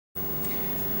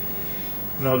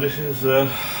Now this is a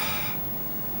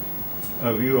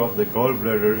view of the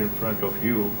gallbladder in front of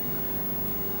you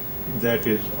that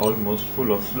is almost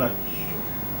full of sludge.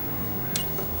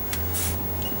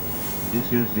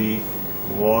 This is the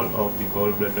wall of the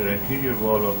gallbladder, anterior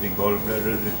wall of the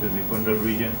gallbladder. This is the fundal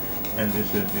region, and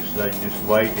this is the sludge, this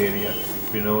white area.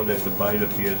 We know that the bile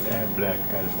appears as black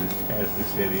as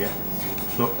this area.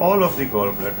 So all of the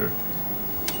gallbladder,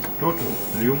 total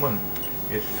lumen,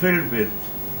 is filled with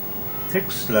thick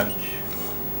sludge,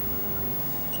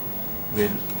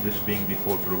 with this being the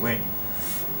portal vein.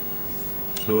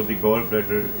 So the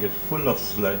gallbladder is full of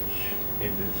sludge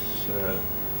in this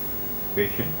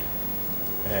patient,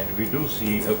 and we do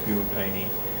see a few tiny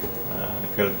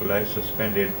calculi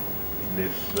suspended in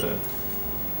this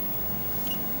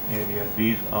area.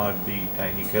 These are the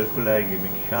tiny calculi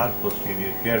giving sharp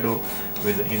posterior shadow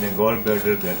in a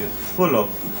gallbladder that is full of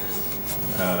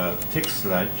thick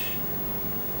sludge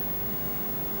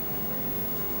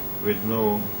with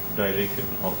no dilation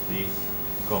of the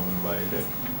common bile duct.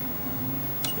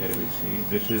 Here we see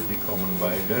this is the common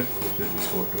bile duct, this is the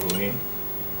portal vein.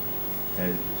 As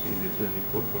you see, this is the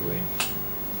portal vein,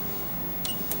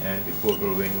 and the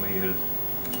portal vein measures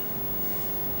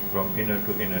from inner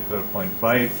to inner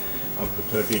 12.5 up to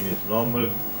 13 is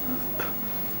normal,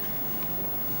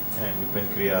 and the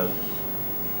pancreas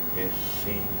is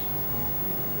seen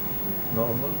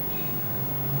normal.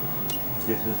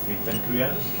 This is the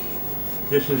pancreas.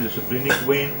 This is the splenic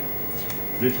vein.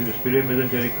 This is the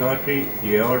sphenomesenteric artery,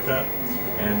 the aorta,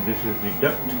 and this is the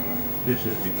duct. This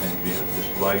is the pancreas, this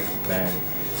white band.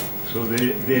 So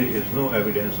there is no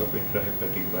evidence of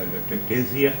intrahepatic bile duct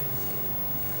ectasia.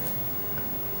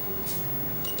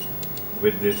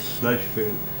 With this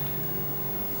sludge-filled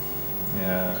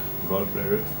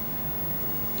gallbladder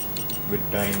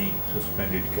with tiny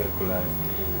suspended calculi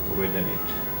within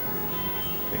it.